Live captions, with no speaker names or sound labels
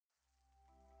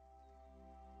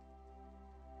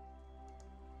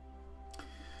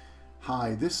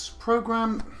Hi, this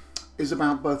program is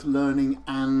about both learning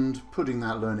and putting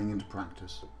that learning into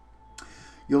practice.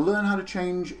 You'll learn how to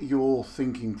change your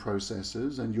thinking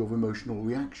processes and your emotional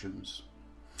reactions.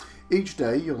 Each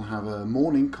day you'll have a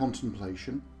morning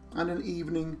contemplation and an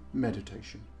evening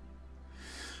meditation.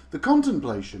 The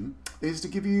contemplation is to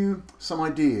give you some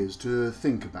ideas to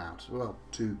think about, well,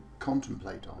 to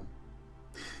contemplate on.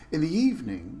 In the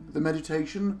evening, the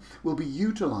meditation will be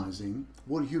utilizing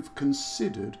what you've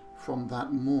considered from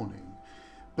that morning,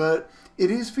 but it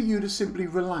is for you to simply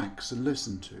relax and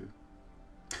listen to.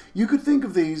 You could think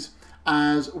of these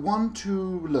as one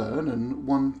to learn and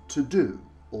one to do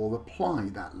or apply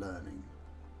that learning.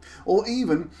 Or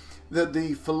even that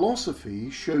the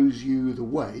philosophy shows you the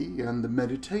way and the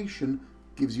meditation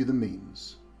gives you the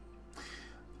means.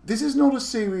 This is not a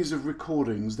series of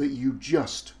recordings that you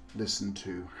just listen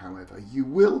to, however. You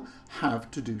will have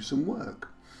to do some work.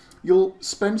 You'll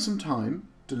spend some time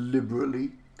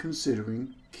deliberately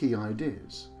considering key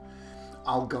ideas.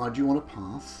 I'll guide you on a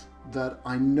path that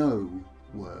I know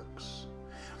works.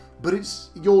 But it's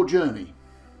your journey,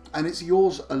 and it's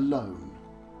yours alone.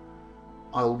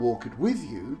 I'll walk it with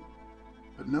you,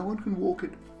 but no one can walk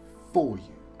it for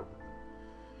you.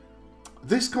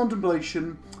 This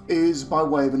contemplation is by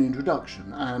way of an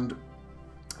introduction, and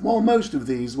while most of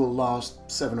these will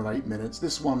last 7 or 8 minutes,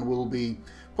 this one will be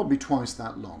probably twice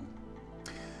that long.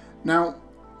 Now,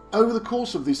 over the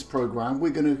course of this program, we're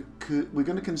going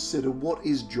to consider what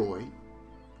is joy,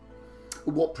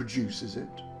 what produces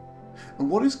it, and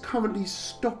what is currently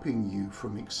stopping you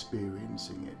from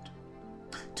experiencing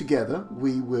it. Together,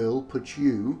 we will put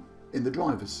you in the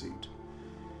driver's seat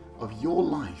of your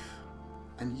life,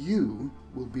 and you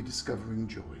will be discovering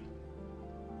joy.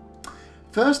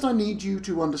 First, I need you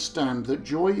to understand that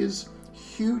joy is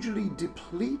hugely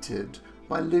depleted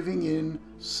by living in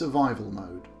survival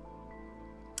mode.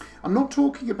 I'm not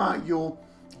talking about your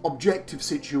objective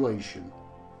situation.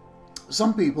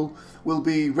 Some people will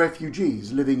be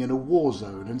refugees living in a war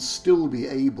zone and still be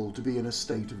able to be in a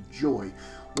state of joy,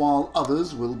 while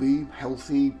others will be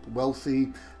healthy,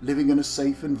 wealthy, living in a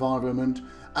safe environment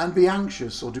and be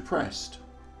anxious or depressed.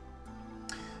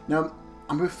 Now,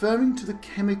 I'm referring to the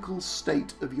chemical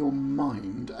state of your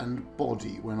mind and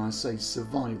body when I say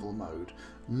survival mode,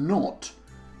 not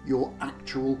your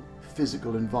actual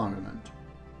physical environment.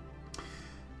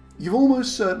 You've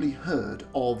almost certainly heard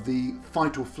of the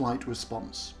fight or flight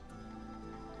response.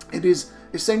 It is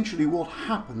essentially what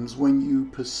happens when you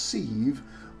perceive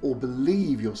or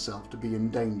believe yourself to be in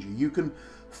danger. You can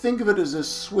think of it as a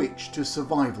switch to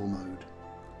survival mode.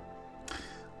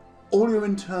 All your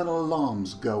internal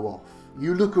alarms go off.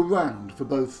 You look around for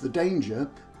both the danger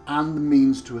and the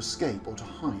means to escape or to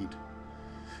hide.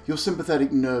 Your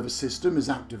sympathetic nervous system is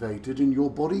activated and your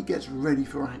body gets ready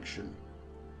for action.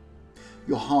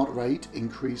 Your heart rate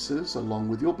increases along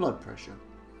with your blood pressure.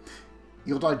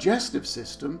 Your digestive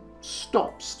system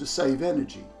stops to save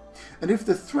energy, and if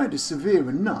the threat is severe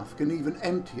enough, can even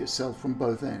empty itself from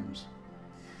both ends.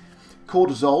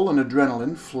 Cortisol and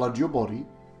adrenaline flood your body,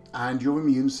 and your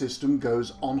immune system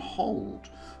goes on hold,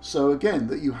 so again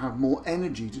that you have more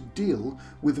energy to deal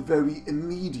with a very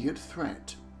immediate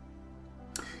threat.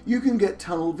 You can get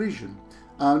tunnel vision.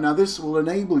 Now this will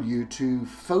enable you to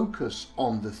focus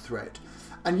on the threat,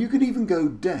 and you can even go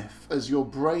deaf as your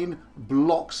brain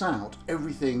blocks out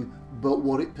everything but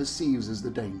what it perceives as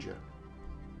the danger.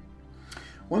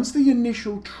 Once the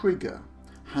initial trigger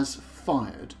has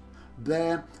fired,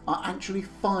 there are actually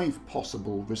 5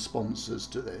 possible responses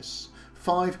to this,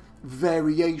 5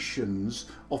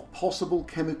 variations of possible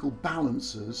chemical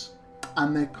balances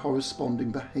and their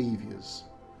corresponding behaviours.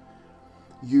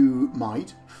 You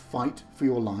might fight for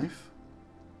your life.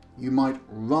 You might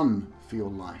run for your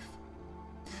life.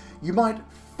 You might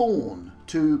fawn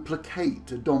to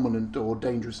placate a dominant or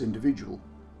dangerous individual.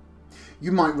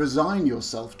 You might resign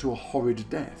yourself to a horrid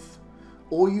death.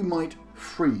 Or you might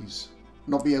freeze,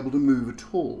 not be able to move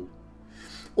at all.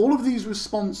 All of these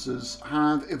responses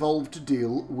have evolved to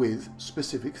deal with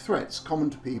specific threats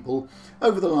common to people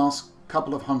over the last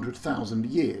couple of 100,000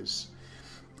 years.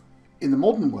 In the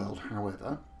modern world,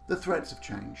 however, the threats have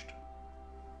changed.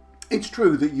 It's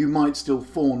true that you might still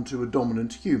fawn to a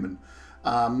dominant human.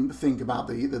 Think about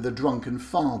the drunken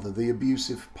father, the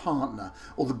abusive partner,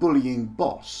 or the bullying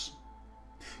boss.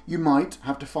 You might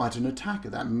have to fight an attacker,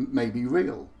 that may be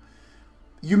real.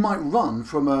 You might run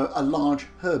from a large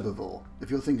herbivore,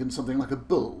 if you're thinking something like a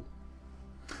bull.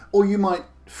 Or you might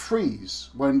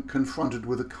freeze when confronted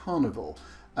with a carnivore,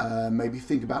 maybe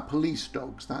think about police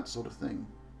dogs, that sort of thing.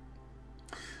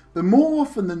 But more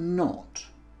often than not,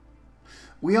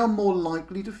 we are more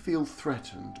likely to feel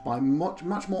threatened by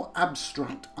much more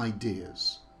abstract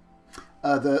ideas.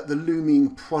 The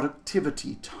looming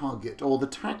productivity target or the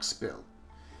tax bill,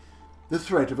 the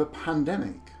threat of a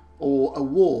pandemic or a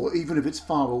war, even if it's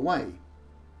far away,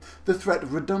 the threat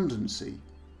of redundancy.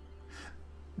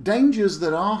 Dangers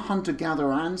that our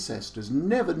hunter-gatherer ancestors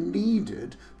never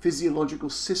needed physiological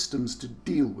systems to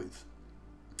deal with.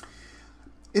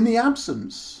 In the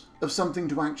absence of something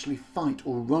to actually fight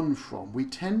or run from, we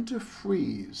tend to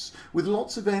freeze with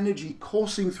lots of energy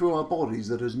coursing through our bodies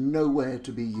that is nowhere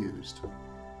to be used.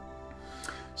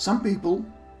 Some people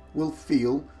will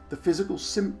feel the physical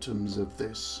symptoms of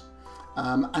this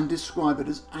and describe it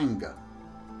as anger.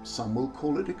 Some will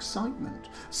call it excitement.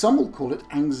 Some will call it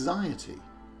anxiety.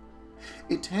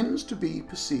 It tends to be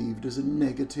perceived as a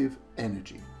negative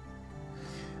energy.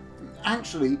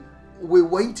 Actually, we're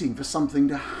waiting for something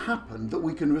to happen that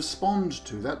we can respond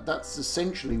to. That's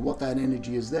essentially what that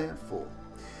energy is there for.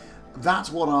 That's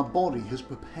what our body has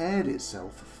prepared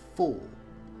itself for.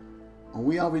 And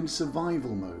we are in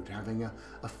survival mode, having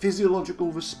a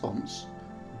physiological response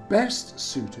best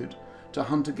suited to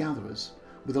hunter-gatherers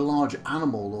with a large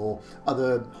animal or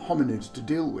other hominids to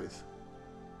deal with.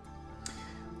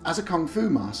 As a Kung Fu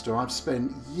master, I've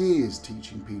spent years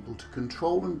teaching people to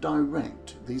control and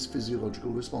direct these physiological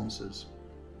responses.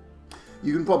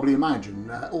 You can probably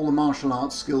imagine all the martial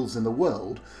arts skills in the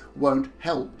world won't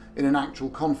help in an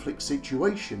actual conflict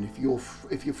situation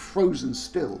if you're frozen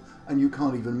still and you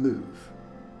can't even move.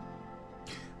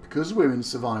 Because we're in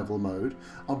survival mode,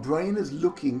 our brain is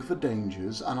looking for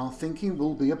dangers and our thinking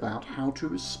will be about how to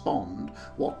respond,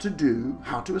 what to do,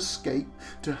 how to escape,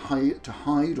 to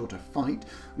hide or to fight.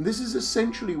 And this is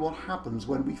essentially what happens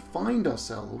when we find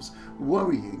ourselves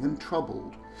worrying and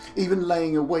troubled, even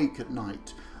laying awake at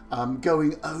night,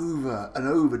 going over and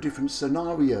over different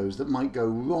scenarios that might go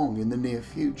wrong in the near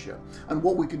future and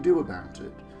what we could do about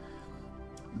it.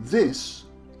 This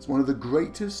is one of the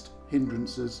greatest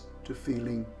hindrances to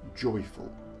feeling joyful.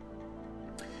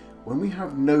 When we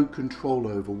have no control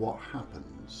over what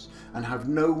happens and have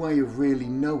no way of really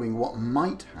knowing what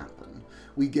might happen,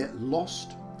 we get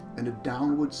lost in a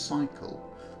downward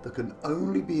cycle that can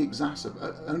only be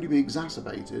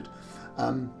exacerbated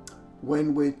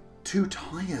when we're too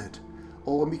tired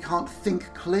or when we can't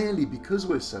think clearly because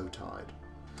we're so tired.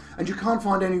 And you can't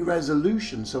find any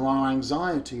resolution, so our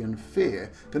anxiety and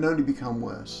fear can only become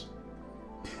worse.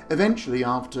 Eventually,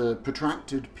 after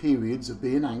protracted periods of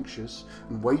being anxious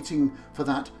and waiting for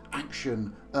that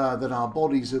action that our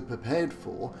bodies are prepared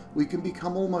for, we can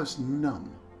become almost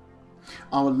numb.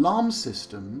 Our alarm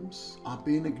systems are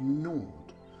being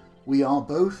ignored. We are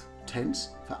both tense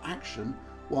for action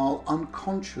while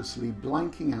unconsciously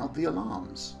blanking out the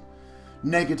alarms.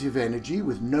 Negative energy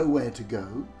with nowhere to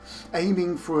go,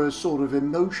 aiming for a sort of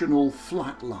emotional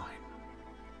flat line.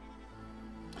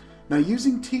 Now,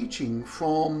 using teaching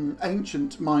from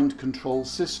ancient mind control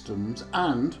systems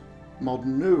and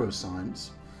modern neuroscience,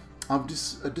 I've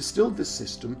distilled this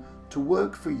system to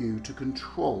work for you to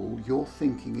control your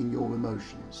thinking and your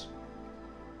emotions.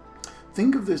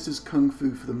 Think of this as Kung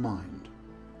Fu for the mind,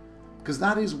 because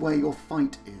that is where your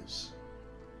fight is.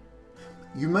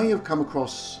 You may have come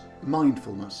across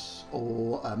mindfulness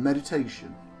or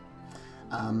meditation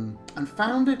and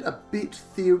found it a bit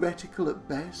theoretical at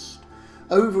best.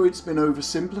 It's been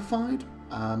oversimplified,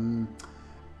 and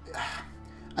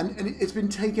it's been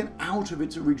taken out of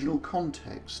its original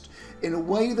context in a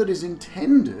way that is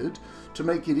intended to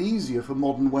make it easier for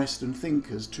modern Western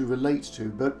thinkers to relate to,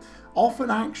 but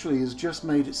often actually has just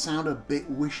made it sound a bit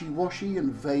wishy-washy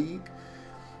and vague.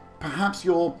 Perhaps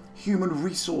your human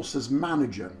resources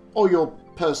manager, or your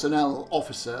personnel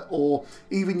officer, or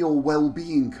even your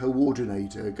well-being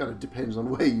coordinator, it kind of depends on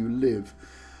where you live.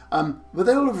 But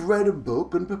they'll have read a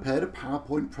book and prepared a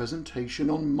PowerPoint presentation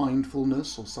on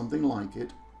mindfulness or something like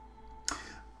it.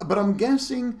 But I'm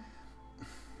guessing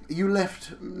you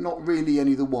left not really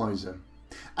any the wiser.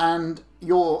 And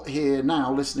you're here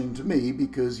now listening to me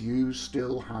because you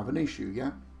still have an issue,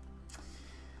 yeah?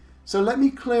 So let me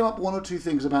clear up one or two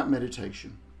things about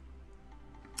meditation.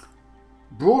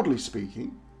 Broadly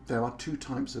speaking, there are two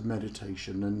types of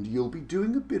meditation, and you'll be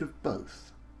doing a bit of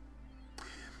both.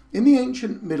 In the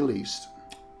ancient Middle East,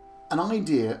 an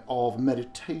idea of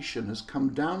meditation has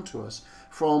come down to us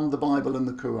from the Bible and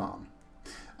the Quran.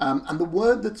 And the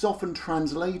word that's often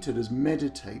translated as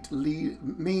meditate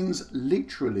means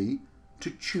literally to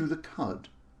chew the cud.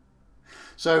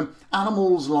 So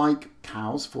animals like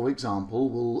cows, for example,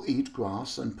 will eat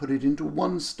grass and put it into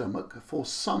one stomach for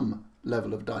some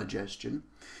level of digestion.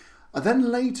 And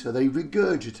then later they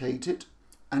regurgitate it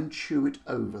and chew it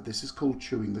over. This is called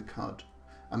chewing the cud.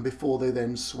 and before they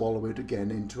then swallow it again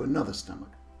into another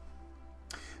stomach.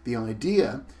 The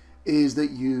idea is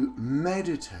that you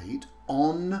meditate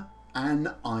on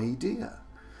an idea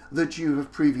that you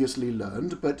have previously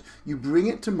learned, but you bring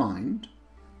it to mind,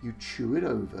 you chew it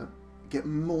over, get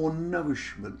more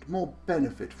nourishment, more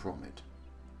benefit from it.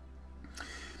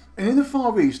 And in the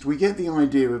Far East, we get the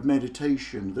idea of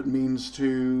meditation that means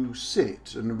to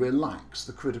sit and relax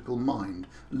the critical mind,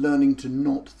 learning to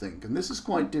not think. And this is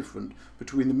quite different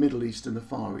between the Middle East and the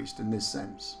Far East in this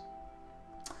sense.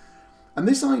 And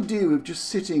this idea of just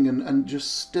sitting and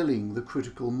just stilling the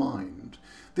critical mind,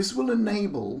 this will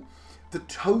enable the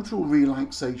total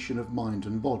relaxation of mind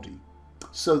and body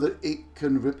so that it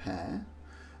can repair,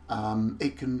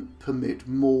 it can permit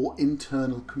more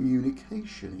internal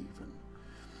communication even.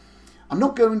 I'm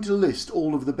not going to list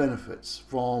all of the benefits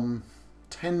from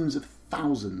tens of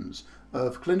thousands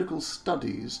of clinical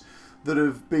studies that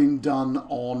have been done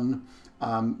on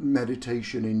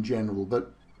meditation in general,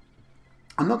 but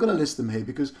I'm not going to list them here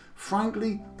because,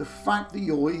 frankly, the fact that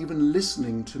you're even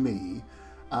listening to me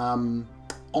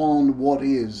on what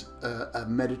is a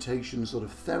meditation sort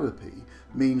of therapy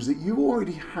means that you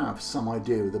already have some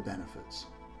idea of the benefits.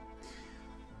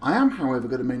 I am, however,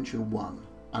 going to mention one,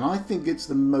 and I think it's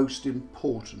the most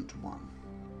important one.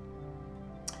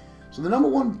 So the number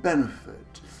one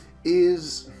benefit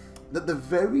is that the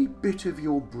very bit of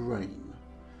your brain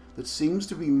that seems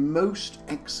to be most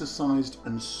exercised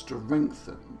and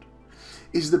strengthened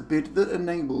is the bit that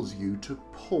enables you to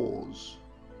pause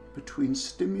between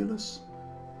stimulus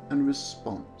and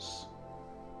response.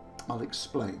 I'll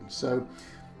explain. So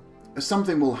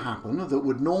something will happen that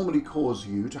would normally cause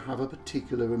you to have a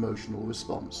particular emotional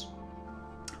response.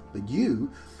 But you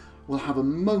will have a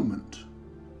moment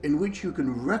in which you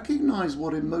can recognize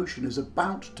what emotion is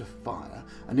about to fire,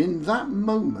 and in that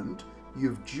moment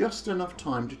you've just enough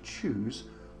time to choose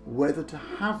whether to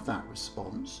have that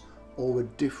response or a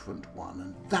different one,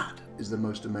 and that is the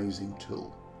most amazing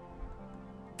tool.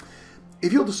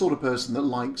 If you're the sort of person that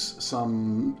likes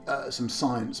some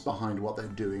science behind what they're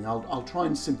doing, I'll try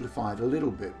and simplify it a little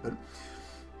bit, but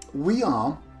we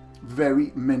are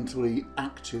very mentally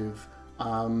active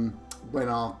when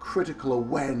our critical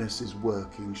awareness is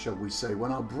working, shall we say,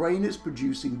 when our brain is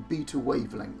producing beta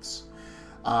wavelengths.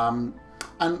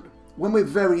 And when we're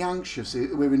very anxious,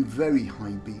 we're in very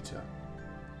high beta.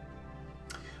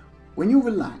 When you're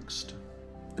relaxed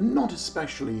and not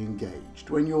especially engaged,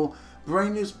 when your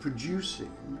brain is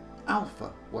producing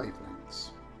alpha wavelengths.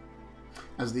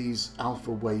 As these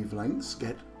alpha wavelengths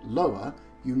get lower,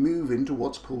 you move into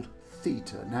what's called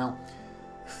theta. Now,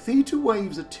 theta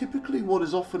waves are typically what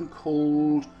is often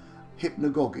called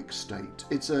hypnagogic state.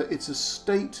 It's a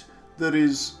state that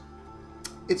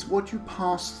it's what you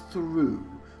pass through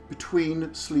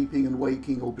between sleeping and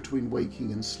waking, or between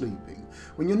waking and sleeping.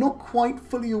 When you're not quite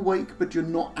fully awake, but you're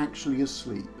not actually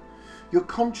asleep. You're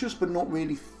conscious, but not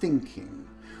really thinking.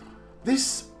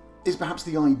 This is perhaps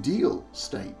the ideal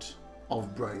state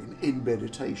of brain in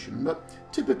meditation, but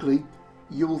typically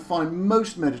you'll find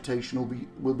most meditation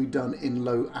will be done in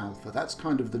low alpha. That's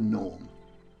kind of the norm.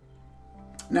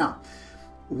 Now,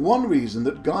 one reason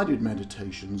that guided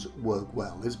meditations work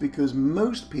well is because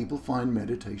most people find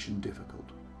meditation difficult.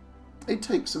 It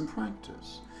takes some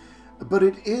practice, but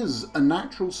it is a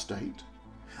natural state,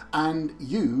 and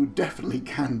you definitely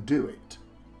can do it.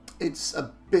 It's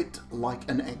a bit like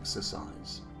an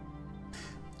exercise.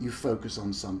 You focus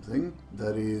on something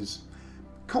that is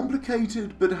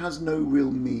complicated but has no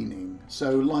real meaning,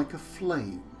 so like a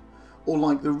flame or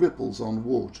like the ripples on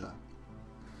water.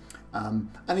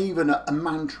 And even a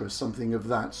mantra, something of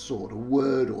that sort, a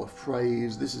word or a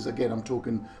phrase. This is, again, I'm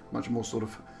talking much more sort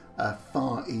of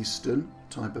Far Eastern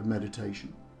type of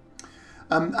meditation.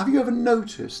 Have you ever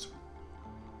noticed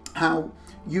how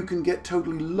you can get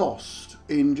totally lost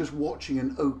in just watching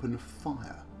an open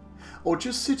fire, or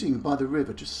just sitting by the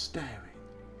river just staring?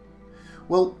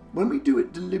 Well, when we do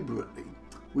it deliberately,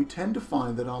 we tend to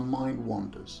find that our mind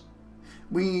wanders.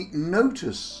 We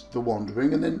notice the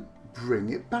wandering and then bring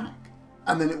it back,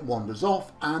 and then it wanders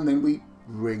off, and then we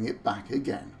bring it back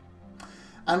again.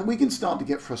 And we can start to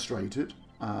get frustrated.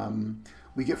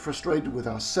 We get frustrated with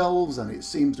ourselves, and it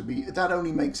seems to be, that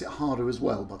only makes it harder as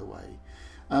well, by the way.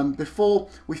 Before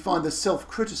we find that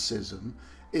self-criticism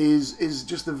is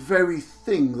just the very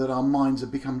thing that our minds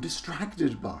have become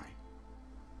distracted by.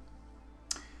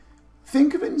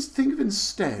 Think of it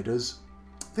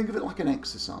like an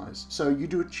exercise. So you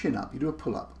do a chin-up, you do a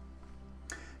pull-up.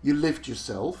 You lift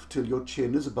yourself till your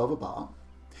chin is above a bar,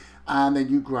 and then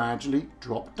you gradually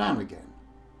drop down again.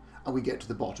 And we get to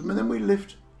the bottom, and then we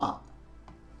lift up.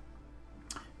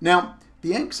 Now,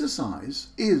 The exercise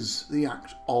is the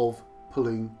act of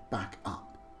pulling back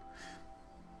up.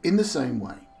 In the same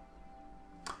way,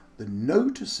 the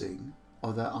noticing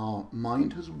of that our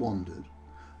mind has wandered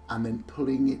and then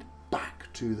pulling it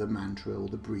back to the mantra or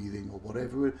the breathing or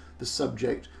whatever the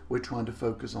subject we're trying to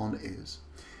focus on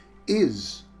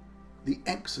is the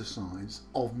exercise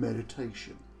of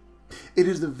meditation. It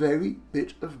is the very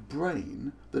bit of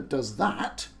brain that does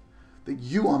that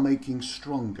you are making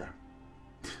stronger.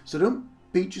 So don't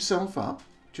beat yourself up,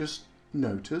 just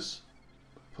notice,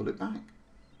 pull it back.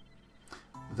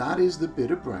 That is the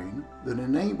bit of brain that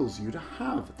enables you to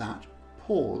have that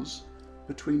pause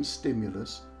between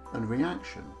stimulus and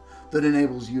reaction, that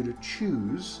enables you to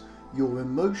choose your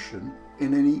emotion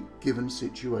in any given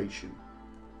situation.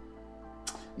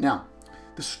 Now,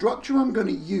 the structure I'm going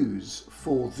to use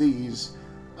for these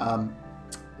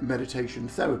meditation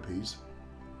therapies,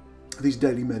 these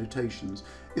daily meditations,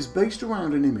 is based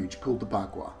around an image called the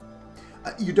Bagua.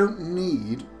 You don't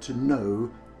need to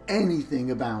know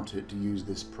anything about it to use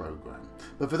this program,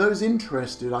 but for those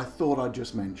interested, I thought I'd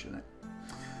just mention it.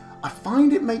 I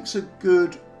find it makes a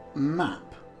good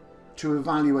map to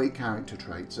evaluate character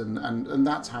traits, and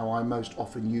that's how I most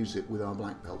often use it with our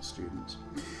black belt students.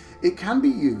 It can be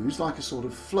used like a sort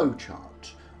of flow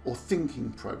chart or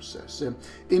thinking process.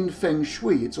 In Feng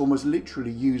Shui, it's almost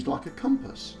literally used like a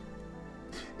compass.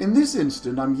 In this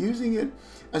instant, I'm using it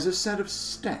as a set of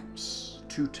steps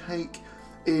to take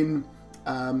in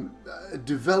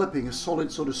developing a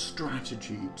solid sort of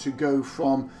strategy to go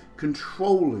from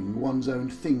controlling one's own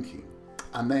thinking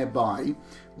and thereby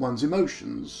one's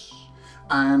emotions,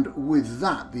 and with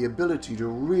that the ability to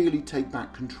really take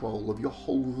back control of your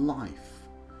whole life.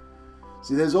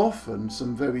 See, there's often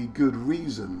some very good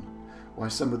reason why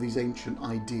some of these ancient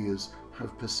ideas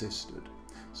have persisted.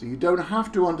 So you don't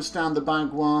have to understand the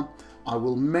Bagua. I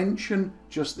will mention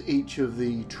just each of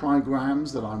the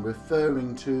trigrams that I'm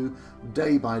referring to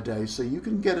day by day so you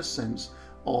can get a sense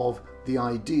of the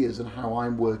ideas and how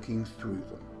I'm working through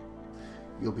them.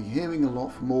 You'll be hearing a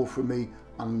lot more from me,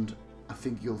 and I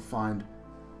think you'll find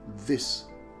this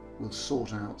will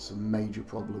sort out some major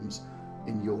problems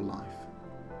in your life.